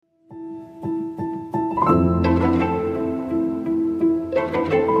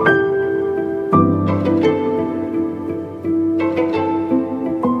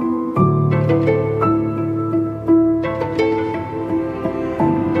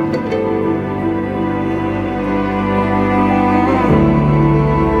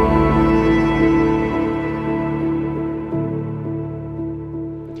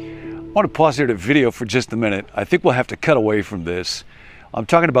want to pause here to video for just a minute. I think we'll have to cut away from this. I'm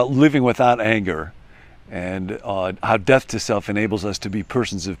talking about living without anger and how death to self enables us to be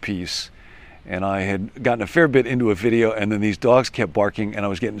persons of peace. And I had gotten a fair bit into a video, and then these dogs kept barking, and I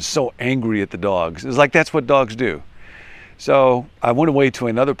was getting so angry at the dogs. It was like, that's what dogs do. So I went away to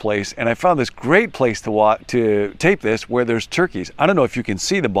another place, and I found this great place to tape this where there's turkeys. I don't know if you can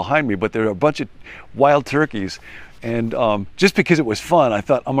see them behind me, but there are a bunch of wild turkeys. And just because it was fun, I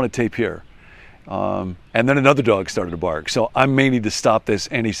thought, I'm going to tape here. And then another dog started to bark. So I may need to stop this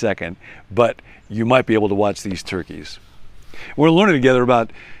any second, but you might be able to watch these turkeys. We're learning together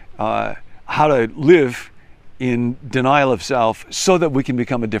about how to live in denial of self so that we can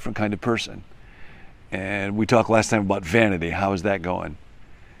become a different kind of person. And we talked last time about vanity. How is that going?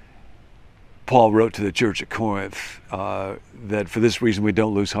 Paul wrote to the church at Corinth that for this reason we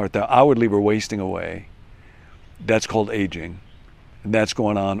don't lose heart, that outwardly we're wasting away. That's called aging. And that's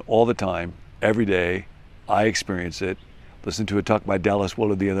going on all the time, every day. I experience it. Listened to a talk by Dallas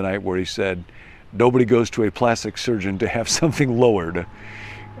Willard the other night where he said, nobody goes to a plastic surgeon to have something lowered.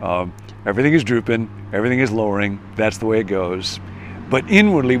 Everything is drooping, everything is lowering, that's the way it goes. But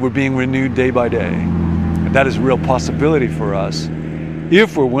inwardly we're being renewed day by day. And that is a real possibility for us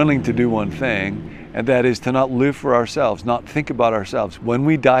if we're willing to do one thing, and that is to not live for ourselves, not think about ourselves. When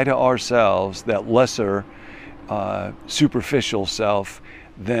we die to ourselves, that lesser, superficial self,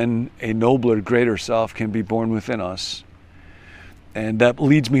 then a nobler, greater self can be born within us. And that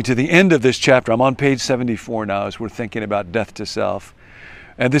leads me to the end of this chapter. I'm on page 74 now as we're thinking about death to self.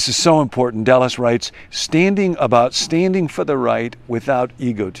 And this is so important. Dallas writes, standing for the right without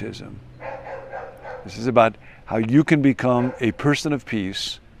egotism. This is about how you can become a person of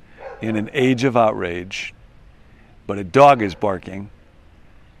peace in an age of outrage, but a dog is barking.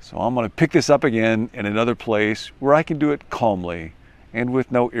 So I'm going to pick this up again in another place where I can do it calmly and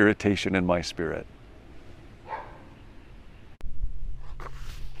with no irritation in my spirit.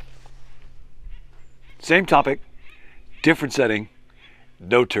 Same topic, different setting,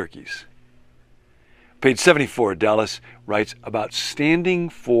 no turkeys. Page 74, Dallas writes about standing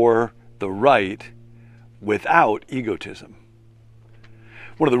for the right without egotism.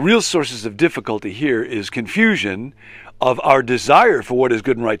 One of the real sources of difficulty here is confusion of our desire for what is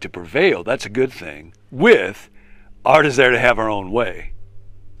good and right to prevail, that's a good thing, with our desire to have our own way.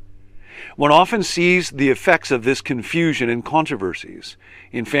 One often sees the effects of this confusion in controversies,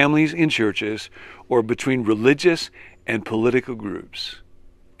 in families, in churches, or between religious and political groups.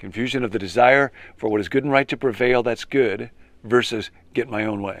 Confusion of the desire for what is good and right to prevail, that's good, versus get my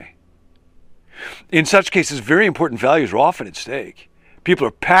own way. In such cases, very important values are often at stake. People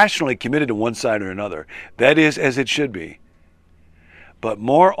are passionately committed to one side or another. That is as it should be. But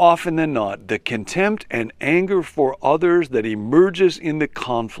more often than not, the contempt and anger for others that emerges in the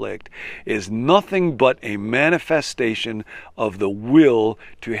conflict is nothing but a manifestation of the will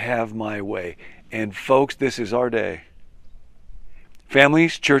to have my way. And folks, this is our day.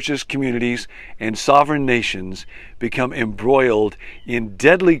 Families, churches, communities, and sovereign nations become embroiled in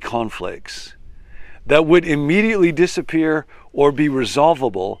deadly conflicts that would immediately disappear or be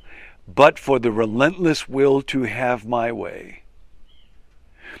resolvable, but for the relentless will to have my way.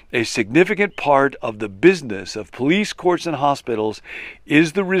 A significant part of the business of police, courts, and hospitals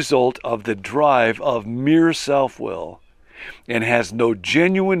is the result of the drive of mere self-will, and has no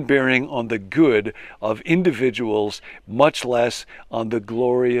genuine bearing on the good of individuals, much less on the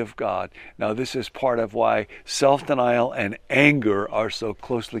glory of God. Now, this is part of why self-denial and anger are so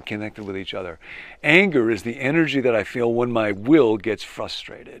closely connected with each other. Anger is the energy that I feel when my will gets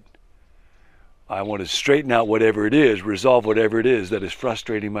frustrated. I want to straighten out whatever it is, resolve whatever it is that is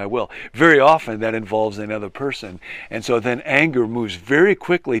frustrating my will. Very often that involves another person. And so then anger moves very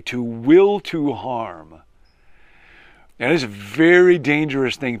quickly to will to harm. And it's a very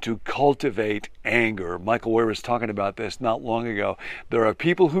dangerous thing to cultivate anger. Michael Ware was talking about this not long ago. There are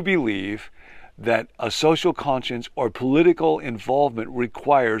people who believe that a social conscience or political involvement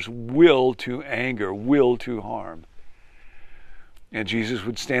requires will to anger, will to harm. And Jesus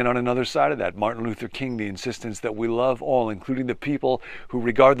would stand on another side of that. Martin Luther King, the insistence that we love all, including the people who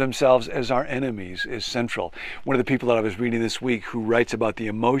regard themselves as our enemies, is central. One of the people that I was reading this week who writes about the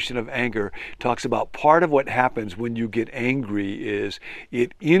emotion of anger talks about part of what happens when you get angry is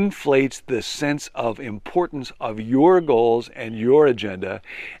it inflates the sense of importance of your goals and your agenda,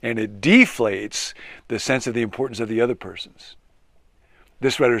 and it deflates the sense of the importance of the other person's.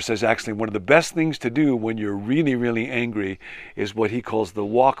 This writer says actually one of the best things to do when you're really, really angry is what he calls the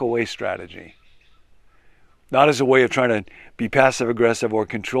walk-away strategy. not as a way of trying to be passive aggressive or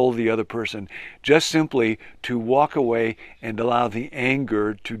control the other person, just simply to walk away and allow the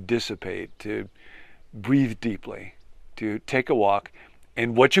anger to dissipate, to breathe deeply, to take a walk.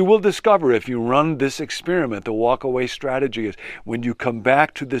 And what you will discover if you run this experiment, the walk away strategy, is when you come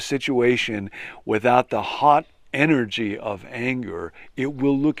back to the situation without the hot energy of anger, it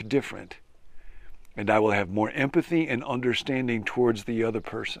will look different. And I will have more empathy and understanding towards the other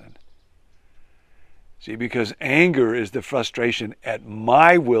person. See, because anger is the frustration at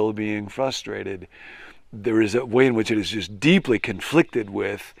my will being frustrated. There is a way in which it is just deeply conflicted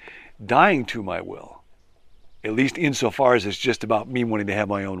with dying to my will, at least insofar as it's just about me wanting to have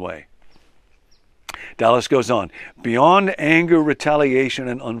my own way. Dallas goes on, beyond anger, retaliation,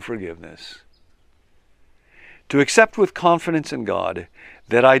 and unforgiveness, to accept with confidence in God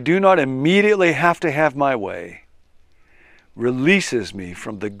that I do not immediately have to have my way releases me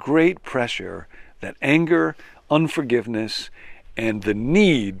from the great pressure that anger, unforgiveness, and the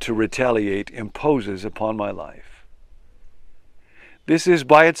need to retaliate imposes upon my life. This is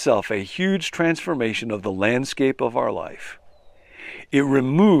by itself a huge transformation of the landscape of our life. It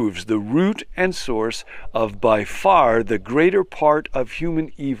removes the root and source of by far the greater part of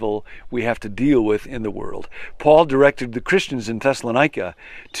human evil we have to deal with in the world. Paul directed the Christians in Thessalonica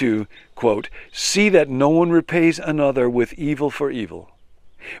to, quote, see that no one repays another with evil for evil,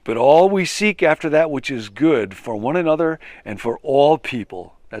 but all we seek after that which is good for one another and for all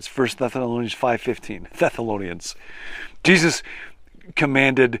people. That's 1 Thessalonians 5:15. Thessalonians. Jesus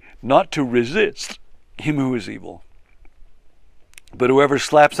commanded not to resist him who is evil, but whoever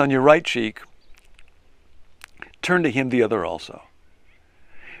slaps on your right cheek, turn to him the other also.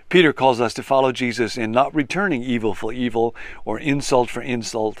 Peter calls us to follow Jesus in not returning evil for evil or insult for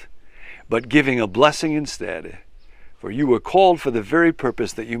insult, but giving a blessing instead. For you were called for the very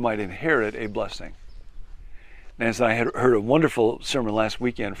purpose that you might inherit a blessing. Nancy and I had heard a wonderful sermon last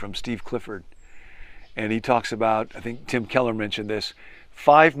weekend from Steve Clifford. And he talks about, I think Tim Keller mentioned this,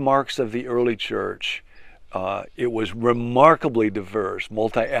 5 marks of the early church. It was remarkably diverse,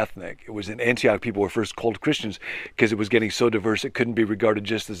 multi-ethnic. It was in Antioch, people were first called Christians because it was getting so diverse it couldn't be regarded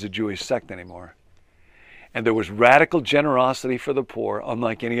just as a Jewish sect anymore. And there was radical generosity for the poor,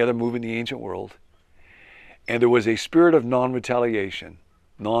 unlike any other move in the ancient world. And there was a spirit of non-retaliation,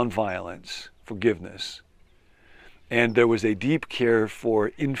 non-violence, forgiveness. And there was a deep care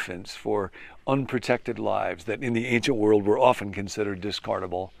for infants, for unprotected lives that in the ancient world were often considered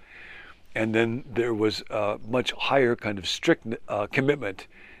discardable. And then there was a much higher kind of strict commitment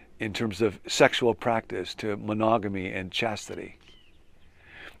in terms of sexual practice to monogamy and chastity.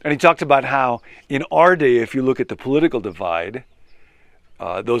 And he talked about how in our day, if you look at the political divide,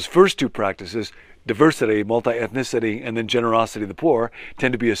 those first 2 practices, diversity, multi-ethnicity, and then generosity of the poor,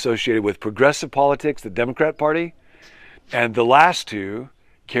 tend to be associated with progressive politics, the Democrat Party. And the last 2,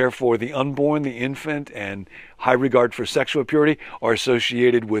 care for the unborn, the infant, and high regard for sexual purity, are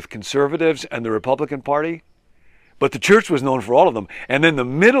associated with conservatives and the Republican Party. But the church was known for all of them. And then the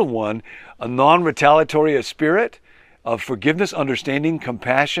middle one, a non-retaliatory spirit of forgiveness, understanding,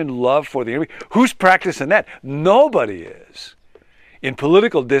 compassion, love for the enemy. Who's practicing that? Nobody is. In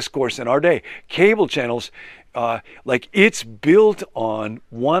political discourse in our day, cable channels, it's built on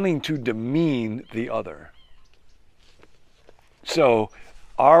wanting to demean the other. So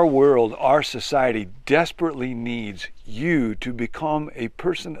our world, our society desperately needs you to become a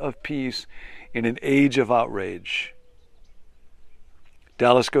person of peace in an age of outrage.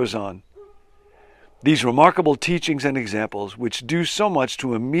 Dallas goes on. These remarkable teachings and examples, which do so much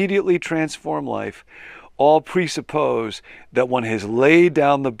to immediately transform life, all presuppose that one has laid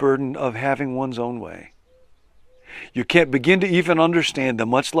down the burden of having one's own way. You can't begin to even understand them,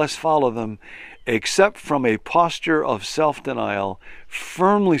 much less follow them, except from a posture of self-denial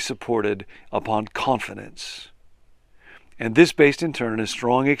firmly supported upon confidence. And this based in turn in a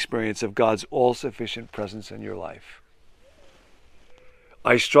strong experience of God's all-sufficient presence in your life.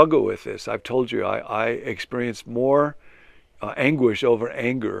 I struggle with this. I've told you, I experience more anguish over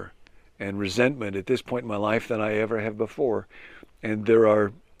anger and resentment at this point in my life than I ever have before. And there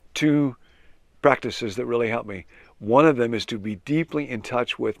are 2 practices that really help me. One of them is to be deeply in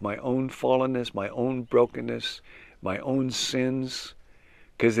touch with my own fallenness, my own brokenness, my own sins,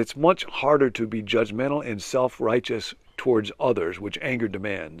 because it's much harder to be judgmental and self-righteous towards others, which anger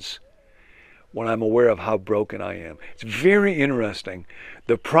demands, when I'm aware of how broken I am. It's very interesting.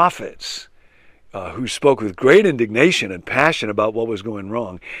 The prophets who spoke with great indignation and passion about what was going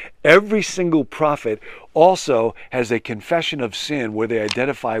wrong, every single prophet also has a confession of sin where they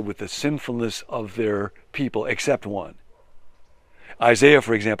identify with the sinfulness of their people, except one. Isaiah,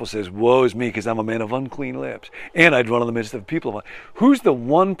 for example, says, "Woe is me, because I'm a man of unclean lips, and I dwell in the midst of the people of." Who's the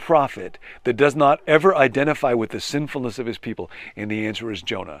one prophet that does not ever identify with the sinfulness of his people? And the answer is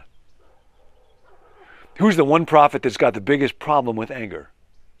Jonah. Who's the one prophet that's got the biggest problem with anger?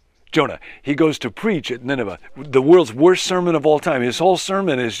 Jonah. He goes to preach at Nineveh, the world's worst sermon of all time. His whole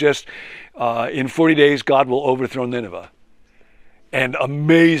sermon is just, in 40 days, God will overthrow Nineveh. And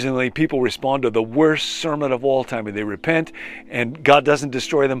amazingly, people respond to the worst sermon of all time, and they repent, and God doesn't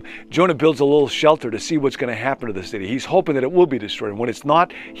destroy them. Jonah builds a little shelter to see what's going to happen to the city. He's hoping that it will be destroyed. And when it's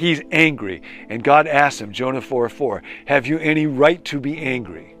not, he's angry. And God asks him, Jonah 4:4, "Have you any right to be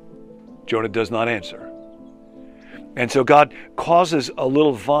angry?" Jonah does not answer. And so God causes a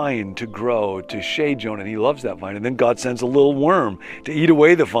little vine to grow to shade Jonah, and he loves that vine. And then God sends a little worm to eat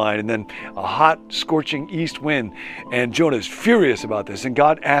away the vine, and then a hot, scorching east wind. And Jonah is furious about this. And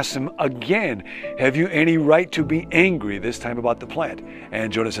God asks him again, "Have you any right to be angry?" This time about the plant.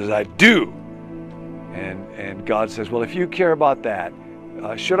 And Jonah says, "I do." And God says, "Well, if you care about that,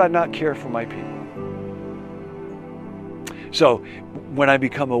 should I not care for my people?" So when I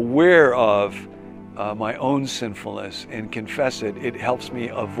become aware of my own sinfulness and confess it, it helps me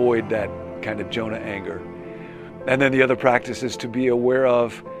avoid that kind of Jonah anger. And then the other practice is to be aware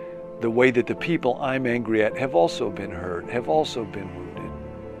of the way that the people I'm angry at have also been hurt, have also been wounded.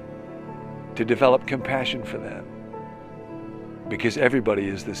 To develop compassion for them. Because everybody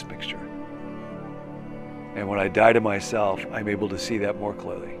is this mixture. And when I die to myself, I'm able to see that more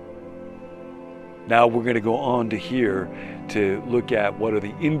clearly. Now we're going to go on to here to look at what are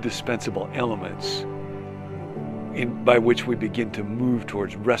the indispensable elements by which we begin to move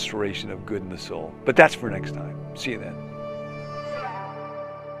towards restoration of good in the soul. But that's for next time. See you then.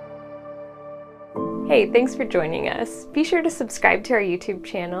 Hey, thanks for joining us. Be sure to subscribe to our YouTube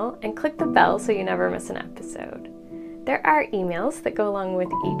channel and click the bell so you never miss an episode. There are emails that go along with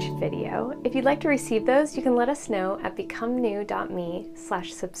each video. If you'd like to receive those, you can let us know at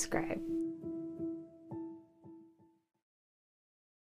becomenew.me/subscribe.